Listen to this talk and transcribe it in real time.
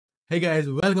Hey guys,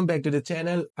 welcome back to the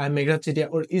channel. I'm MEGHRAJ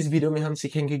और इस video में हम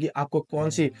सीखेंगे कि आपको कौन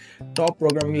सी top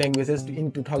programming languages in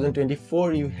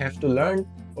 2024 you have to learn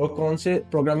और कौन से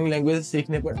प्रोग्रामिंग लैंग्वेजेस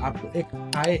सीखने पर आपको एक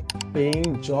हाई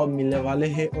पेइंग जॉब मिलने वाले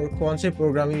हैं और कौन से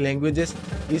प्रोग्रामिंग लैंग्वेजेस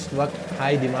इस वक्त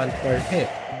हाई डिमांड पर है।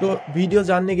 तो वीडियो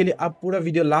जानने के लिए आप पूरा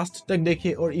वीडियो लास्ट तक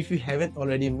देखिए और if you haven't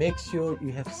already make sure you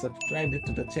have subscribed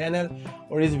to the channel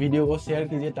और इस वीडियो को शेयर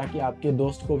कीजिए ताकि आपके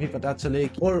दोस्त को भी पता चले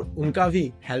और उनका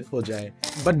भी हेल्प हो जाए।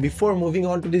 But before moving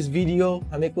on to this video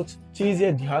हमें कुछ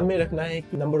चीजें ध्यान में रखना है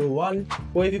कि नंबर 1,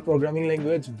 कोई भी प्रोग्रामिंग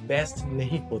लैंग्वेज बेस्ट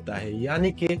नहीं होता है,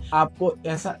 यानी कि आपको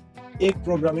ऐसा एक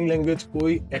प्रोग्रामिंग लैंग्वेज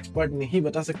कोई एक्सपर्ट नहीं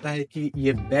बता सकता है कि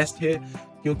ये बेस्ट है,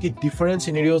 क्योंकि डिफरेंट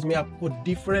सिनेरियोज में आपको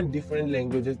डिफरेंट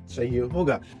लैंग्वेजेस चाहिए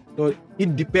होगा। तो it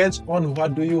depends on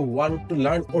what do you want to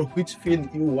learn और which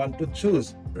field you want to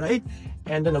choose, right.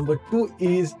 And the number 2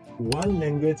 is one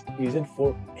language isn't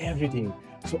for everything.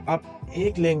 सो आप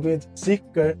एक लैंग्वेज सीख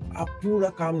कर आप पूरा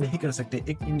काम नहीं कर सकते,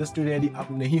 एक इंडस्ट्री रेडी आप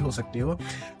नहीं हो सकते हो।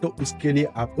 तो उसके लिए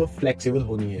आपको फ्लेक्सिबल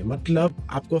होनी है, मतलब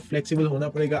आपको फ्लेक्सिबल होना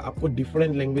पड़ेगा, आपको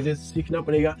डिफरेंट लैंग्वेजेस सीखना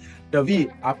पड़ेगा, तभी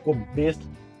आपको बेस्ट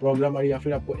प्रोग्रामर या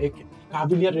फिर आपको एक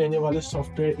काबिलियत रहने वाले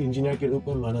सॉफ्टवेयर इंजीनियर के रूप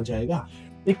में माना जाएगा।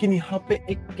 लेकिन यहाँ पे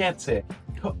एक कैच है,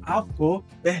 तो आपको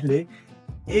पहले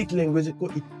एक लैंग्वेज को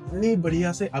इतनी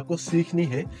बढ़िया से आपको सीखनी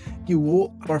है कि वो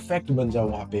परफेक्ट बन जाओ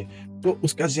वहां पे। तो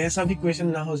उसका जैसा भी क्वेश्चन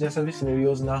ना हो, जैसा भी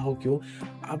सिनेरियोज ना हो क्यों,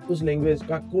 आप उस लैंग्वेज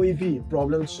का कोई भी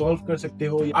प्रॉब्लम सॉल्व कर सकते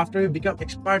हो। After you become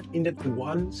expert in that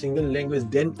one single language,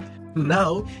 then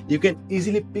now you can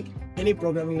easily pick any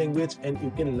programming language and you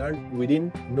can learn with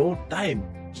in no time.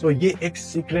 सो ये एक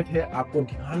सीक्रेट है, आपको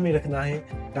ध्यान में रखना है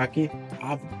ताकि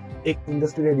आप एक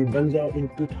इंडस्ट्री रेडी बन जाओ इन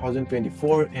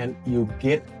 2024 and you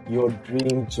get your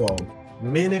dream job.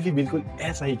 मैंने भी बिल्कुल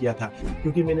ऐसा ही किया था,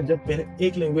 क्योंकि मैंने जब पहले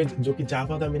एक लैंग्वेज जो कि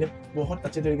जावा था मैंने बहुत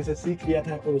अच्छे तरीके से सीख लिया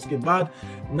था और उसके बाद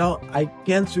now I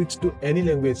can switch to any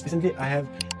language. Recently I have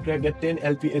cracked a 10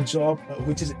 LPA job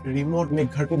which is remote, मैं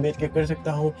घर पे बैठ के कर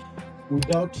सकता हूँ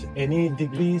विदाउट एनी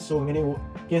डिग्री। सो मैंने वो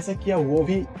कैसे किया, वो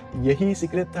भी यही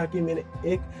सीक्रेट था कि मैंने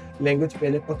एक लैंग्वेज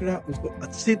पहले पकड़ा, उसको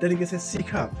अच्छे तरीके से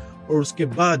सीखा और उसके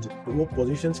बाद वो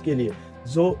पोजीशंस के लिए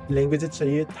जो लैंग्वेज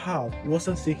चाहिए था वो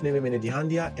सब सीखने में मैंने ध्यान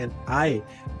दिया and I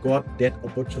got that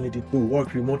opportunity to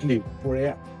work remotely for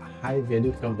a high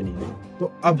value company.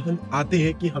 तो अब हम आते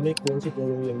हैं कि हमें कौन सी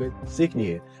प्रोग्रामिंग लैंग्वेज सीखनी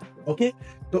है। ओके,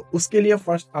 तो उसके लिए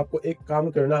फर्स्ट आपको एक काम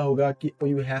करना होगा कि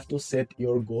you have to set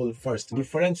your goal first.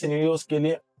 Different scenarios के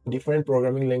लिए डिफरेंट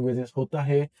प्रोग्रामिंग लैंग्वेजेस होता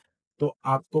है, तो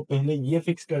आपको पहले ये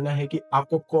फिक्स करना है कि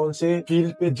आपको कौन से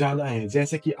फील्ड पे जाना है।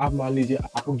 जैसे कि आप मान लीजिए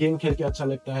आपको गेम खेल के अच्छा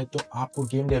लगता है तो आपको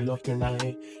गेम डेवलप करना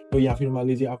है, तो या फिर मान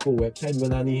लीजिए आपको वेबसाइट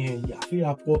बनानी है, या फिर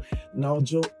आपको नाउ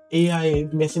जो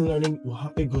AI मशीन लर्निंग वहां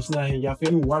पे घुसना है, या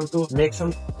फिर you want to make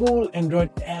some cool Android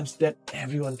apps that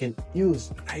everyone can use,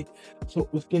 right. सो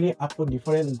उसके लिए आपको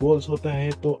डिफरेंट गोल्स होता है,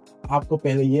 तो आपको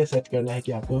पहले ये सेट करना है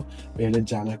कि आपको पहले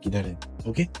जाना किधर है।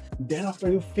 Okay, then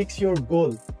after you fix your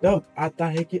goal, तब आता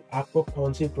है कि आपको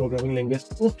कौन सी प्रोग्रामिंग लैंग्वेज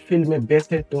उस फील्ड में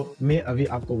बेस्ट है। तो मैं अभी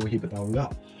आपको वही बताऊंगा,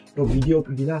 तो वीडियो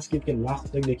बिना स्किप के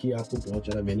लास्ट तक देखिए, आपको बहुत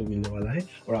ज़्यादा वैल्यू मिलने वाला है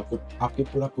और आपको आपके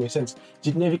पूरा क्वेश्चंस,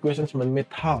 जितने भी क्वेश्चंस मन में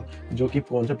था जो कि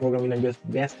कौन सा प्रोग्रामिंग लैंग्वेज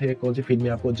बेस्ट है, कौन सी फील्ड में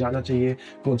आपको जाना चाहिए,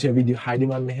 कौन सी अभी हाई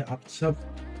डिमांड में है, आप सब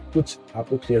कुछ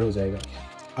आपको क्लियर हो जाएगा।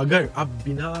 अगर आप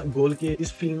बिना गोल के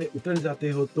इस फील्ड में उतर जाते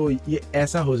हो तो ये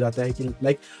ऐसा हो जाता है कि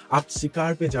लाइक आप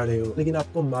शिकार पे जा रहे हो, लेकिन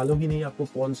आपको मालूम ही नहीं आपको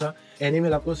कौन सा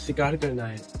एनिमल आपको शिकार करना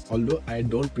है। ऑल्दो आई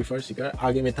डोंट प्रीफर शिकार,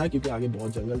 आगे में था क्योंकि आगे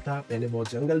बहुत जंगल था, पहले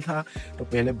बहुत जंगल था, तो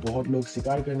पहले बहुत लोग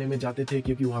शिकार करने में जाते थे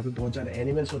क्योंकि वहाँ पे बहुत ज़्यादा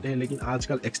एनिमल्स होते हैं, लेकिन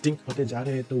आजकल एक्सटिंक्ट होते जा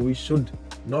रहे हैं, तो we should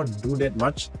not do that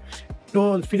much. तो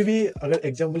फिर भी अगर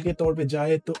एग्जाम्पल के तौर पे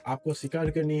जाए तो आपको शिकार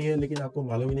करनी है, लेकिन आपको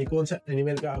मालूम ही नहीं कौन सा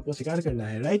एनिमल का आपको शिकार करना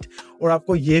है, राइट। और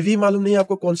आपको ये भी मालूम नहीं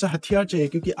आपको कौन सा हथियार चाहिए,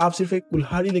 क्योंकि आप सिर्फ एक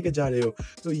कुल्हाड़ी लेके जा रहे हो,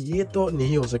 तो ये तो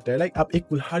नहीं हो सकता है। लाइक आप एक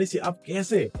कुल्हाड़ी से आप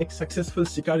कैसे एक सक्सेसफुल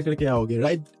शिकार करके आओगे,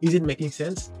 right. Is it making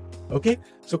sense? Okay,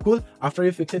 so cool. After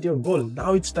you fixed your goal,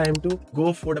 now it's time to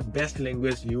go for the best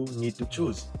language you need to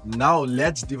choose. Now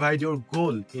let's divide your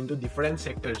goal into different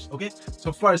sectors. Okay,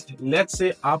 so first let's say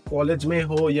आप college में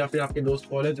हो या फिर आपके दोस्त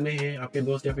college में है, आपके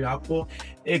दोस्त या फिर आपको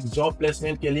एक जॉब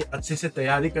प्लेसमेंट के लिए अच्छे से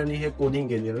तैयारी करनी है कोडिंग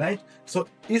के लिए, राइट। सो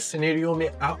इस सिनेरियो में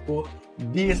आपको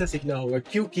DSA सीखना होगा,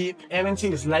 क्योंकि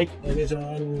MNCs like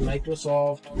Amazon,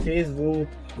 Microsoft,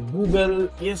 Facebook, Google,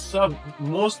 ये सब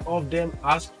most of them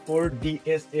ask for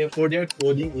DSA for their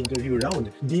coding interview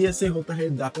round. DSA होता है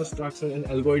Data Structure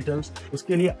and Algorithms।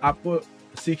 उसके लिए आपको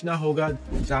सीखना होगा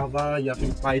जावा या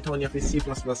फिर पाइथन या फिर C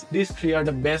plus plus. This three are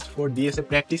the best for DSA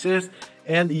practices.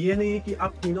 And ये नहीं है कि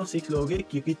आप तीनों सीख लोगे,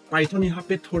 क्योंकि पाइथन यहाँ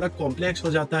पे थोड़ा कॉम्प्लेक्स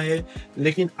हो जाता है,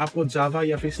 लेकिन आपको जावा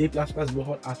या फिर सी प्लस प्लस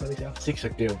बहुत आसानी से आप सीख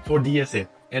सकते हो for DSA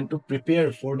and to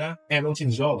prepare for the MNC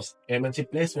jobs, MNC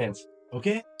placements.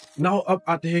 Okay, now अब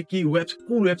आते हैं कि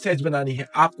कूल वेबसाइट्स बनानी है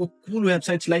आपको। कूल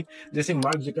वेबसाइट्स लाइक जैसे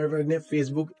मार्क जकरबर्ग ने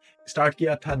फेसबुक स्टार्ट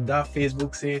किया था द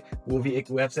फेसबुक से, वो भी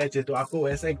एक वेबसाइट है। तो आपको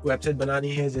वैसा एक वेबसाइट बनानी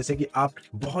है जैसे कि आप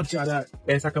बहुत ज्यादा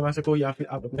पैसा कमा सको या फिर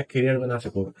आप अपना करियर बना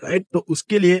सको, राइट। तो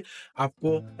उसके लिए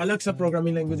आपको अलग सा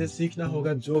प्रोग्रामिंग लैंग्वेजेस सीखना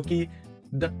होगा, जो कि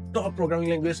the top programming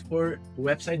language for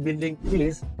website building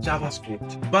is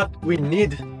JavaScript, but we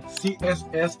need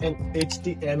CSS and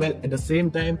HTML at the same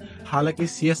time. हालांकि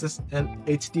CSS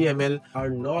and HTML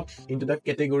are not into the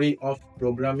category of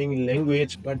programming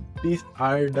language, but these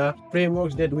are the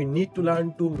frameworks that we need to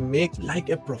learn to make like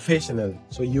a professional.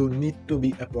 So you need to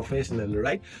be a professional,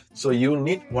 right? So you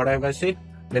need, what have I said?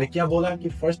 मैंने क्या बोला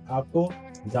कि first आपको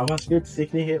JavaScript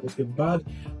सीखनी है, उसके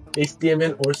बाद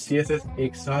HTML और CSS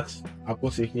एक साथ आपको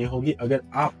सीखनी होगी अगर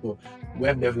आपको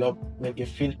वेब डेवलपमेंट के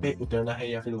फील्ड पे उतरना है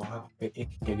या फिर वहां पे एक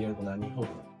करियर बनानी हो।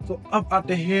 तो अब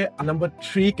आते हैं number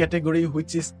 3 category,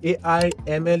 which is AI,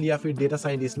 ML या फिर डेटा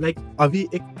साइंटिस्ट। लाइक अभी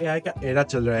एक AI का एरा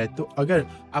चल रहा है, तो अगर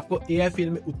आपको AI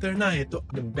फील्ड में उतरना है तो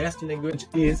the best language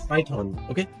is Python.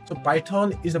 Okay, so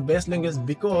Python is the best language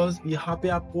because यहाँ पे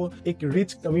आपको एक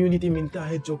रिच कम्युनिटी मिलता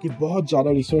है, जो कि बहुत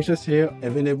ज्यादा रिसोर्सेस है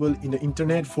available in the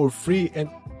internet for free. And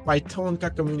Python का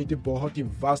कम्युनिटी बहुत ही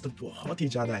वास्ट, बहुत ही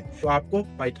ज्यादा है, तो आपको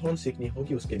पाइथन सीखनी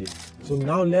होगी उसके लिए। सो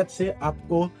नाउ लेट्स से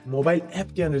आपको मोबाइल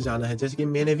ऐप के अंदर जाना है, जैसे कि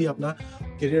मैंने भी अपना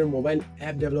करियर मोबाइल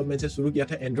ऐप डेवलपमेंट से शुरू किया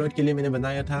था। एंड्रॉइड के लिए मैंने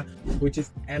बनाया था व्हिच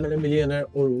इज MLM मिलियनर,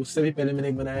 और उससे भी पहले मैंने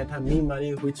एक बनाया था me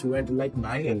money which went like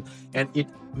viral and it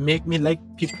make me like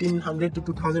 1500 to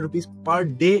 2000 rupees per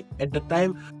day at the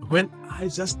time when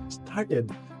I just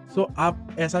started. सो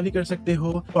आप ऐसा भी कर सकते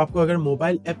हो। तो आपको अगर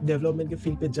मोबाइल ऐप डेवलपमेंट के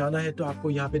फील्ड पे जाना है तो आपको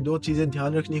यहाँ पे 2 चीजें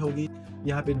ध्यान रखनी होगी।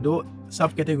 यहाँ पे 2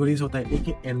 सब कैटेगरीज होता है, एक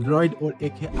है एंड्रॉइड और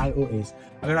एक है iOS।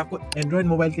 अगर आपको एंड्रॉइड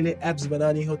मोबाइल के लिए एप्स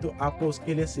बनानी हो तो आपको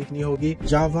उसके लिए सीखनी होगी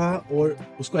जावा, और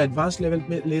उसको एडवांस लेवल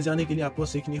में ले जाने के लिए आपको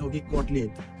सीखनी होगी कोटलिन।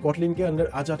 कोटलिन के अंदर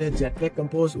आ जाते हैं जेटपैक,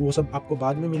 कंपोज, वो सब आपको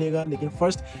बाद में मिलेगा, लेकिन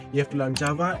first you have to learn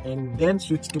Java and then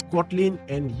switch to Kotlin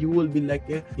and you will be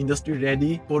like a industry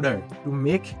ready coder to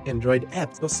make Android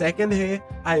apps. तो सेकंड है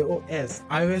iOS।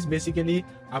 iOS बेसिकली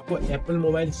आपको एप्पल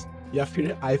मोबाइल्स या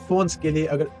फिर आईफोन्स के लिए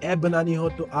अगर app बनानी हो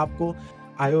तो आपको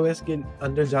iOS के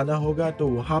अंदर जाना होगा। तो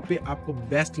वहां पे आपको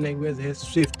बेस्ट लैंग्वेज है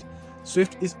Swift.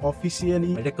 Swift is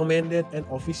officially recommended and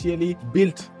officially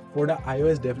built for the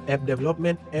iOS app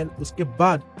development. And उसके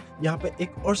बाद यहाँ पे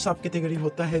एक और सब कैटेगरी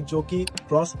होता है जो कि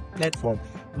क्रॉस प्लेटफॉर्म,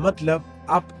 मतलब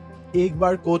आप एक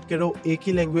बार कोड करो, एक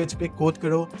ही लैंग्वेज पे कोड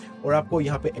करो, और आपको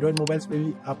यहाँ पे एंड्रॉइड मोबाइल्स पे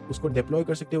भी आप उसको डिप्लॉय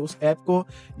कर सकते हो उस ऐप को,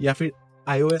 या फिर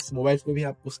iOS मोबाइल्स पे भी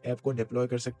आप उस ऐप को डिप्लॉय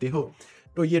कर सकते हो।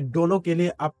 तो ये दोनों के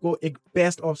लिए आपको एक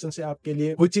बेस्ट ऑप्शन है आपके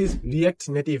लिए, which is React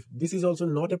Native. This is also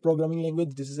not a programming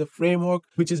language. This is a framework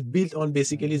which is built on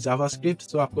basically JavaScript.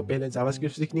 So आपको पहले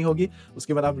JavaScript सीखनी होगी,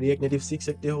 उसके बाद आप React Native सीख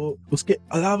सकते हो। उसके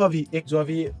अलावा भी एक जो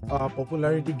अभी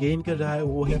पॉपुलैरिटी गेन कर रहा है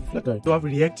वो है Flutter। तो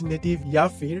आप React Native या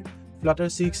फिर Flutter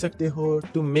सीख सकते हो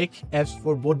to make apps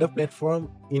for both the platform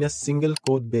in a single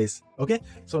code base. Okay,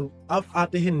 so अब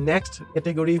आते हैं next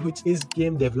category which is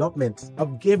game development.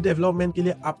 अब game development के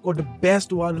लिए आपको the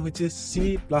best one which is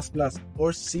C++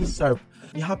 और C#।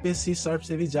 यहाँ पे C#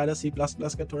 से भी ज्यादा C++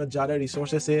 का थोड़ा ज्यादा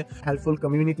रिसोर्सेस है, हेल्पफुल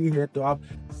कम्युनिटी है, तो आप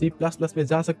C++ पे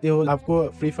जा सकते हो। आपको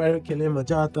फ्री फायर खेलने में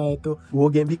मजा आता है तो वो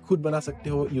गेम भी खुद बना सकते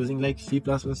हो यूजिंग लाइक C++,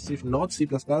 सिर्फ नॉट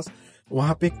C++।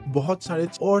 वहाँ पे बहुत सारे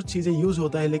और चीजें यूज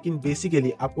होता है, लेकिन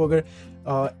बेसिकली आपको अगर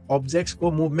ऑब्जेक्ट्स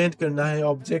को मूवमेंट करना है,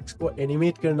 ऑब्जेक्ट्स को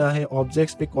एनिमेट करना है,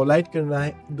 ऑब्जेक्ट्स पे कोलाइड करना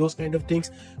है, दोस काइंड ऑफ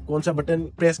थिंग्स, कौन सा बटन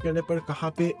प्रेस करने पर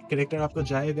कहाँ पे कैरेक्टर आपका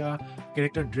जाएगा,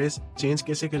 कैरेक्टर ड्रेस चेंज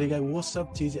कैसे करेगा, वो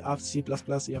सब चीजें आप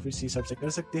C++ या फिर C# से कर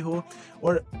सकते हो।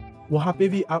 और वहाँ पे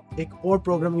भी आप एक और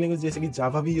प्रोग्रामिंग लैंग्वेज जैसे कि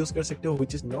जावा भी यूज कर सकते हो,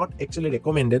 which is not actually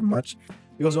recommended much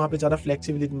because वहाँ पे ज़्यादा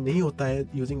flexibility नहीं होता है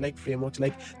using like frameworks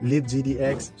like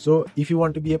libgdx. So if you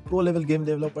want to be a pro level game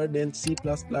developer, then C++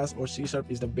 or C#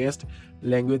 is the best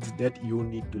language that you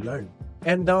need to learn.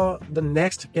 And now the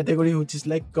next category which is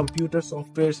like computer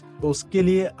softwares, तो उसके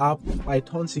लिए आप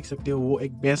Python सीख सकते हो, वो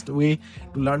एक best way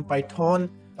to learn Python।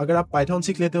 अगर आप पाइथन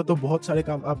सीख लेते हो तो बहुत सारे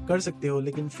काम आप कर सकते हो,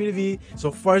 लेकिन फिर भी so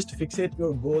first Fixit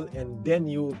your goal and then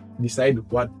you decide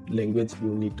what language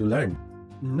you need to learn.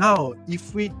 Now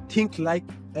if we think like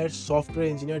a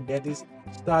software engineer that is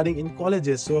starting in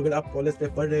colleges, सो अगर आप कॉलेज पे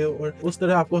पढ़ रहे हो और उस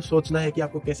तरह आपको सोचना है कि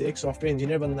आपको कैसे एक सॉफ्टवेयर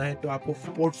इंजीनियर बनना है, तो आपको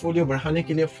पोर्टफोलियो बढ़ाने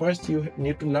के लिए first you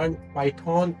need to learn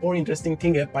Python. और इंटरेस्टिंग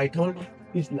थिंग है, Python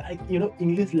it's like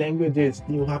English languages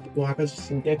की वहाँ का जो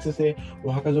सिंटैक्स है,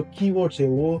 वहाँ का जो कीवर्ड्स है,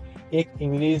 वो एक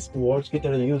इंग्लिश वर्ड्स की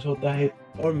तरह यूज होता है।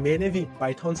 और मैंने भी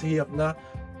पाइथन से ही अपना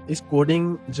इस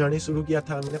कोडिंग जर्नी शुरू किया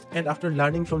था मैंने। And after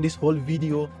learning from this whole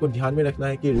video को ध्यान में रखना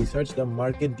है कि रिसर्च द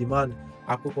मार्केट डिमांड,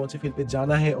 आपको कौन से फील्ड पे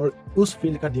जाना है और उस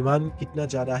फील्ड का डिमांड कितना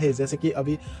ज़्यादा है। जैसे कि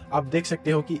अभी आप देख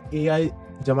सकते हो कि एआई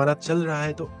जमाना चल रहा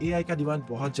है, तो एआई का डिमांड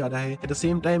बहुत ज़्यादा है। At the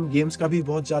same time games का भी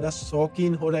बहुत ज़्यादा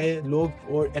शौकीन हो रहे हैं लोग,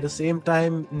 और एट द सेम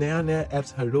टाइम नया नया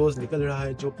एप्स हर रोज़ निकल रहा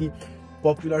है जो कि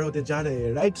पॉपुलर होते जा रहे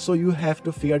हैं, right. So you have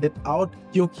to figure it out,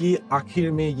 क्योंकि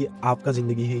आखिर में ये आपका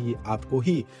जिंदगी है, ये आपको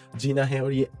ही जीना है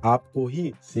और ये आपको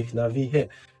ही सीखना भी है।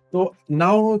 तो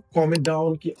नाउ कमेंट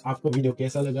डाउन कि आपको वीडियो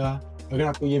कैसा लगा। अगर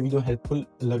आपको ये वीडियो हेल्पफुल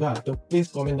लगा तो please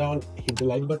comment down, hit the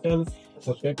like button,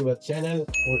 subscribe to the channel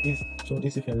और इस छोटी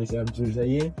सी फैमिली से आप जुड़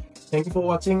जाइए। Thank you for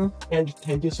watching and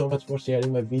thank you so much for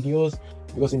sharing my videos,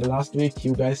 because in the last week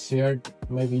you guys shared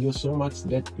my videos so much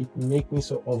that it make me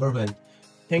so overwhelmed.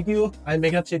 Thank you. I'm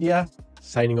MEGHRAJ,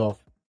 signing off.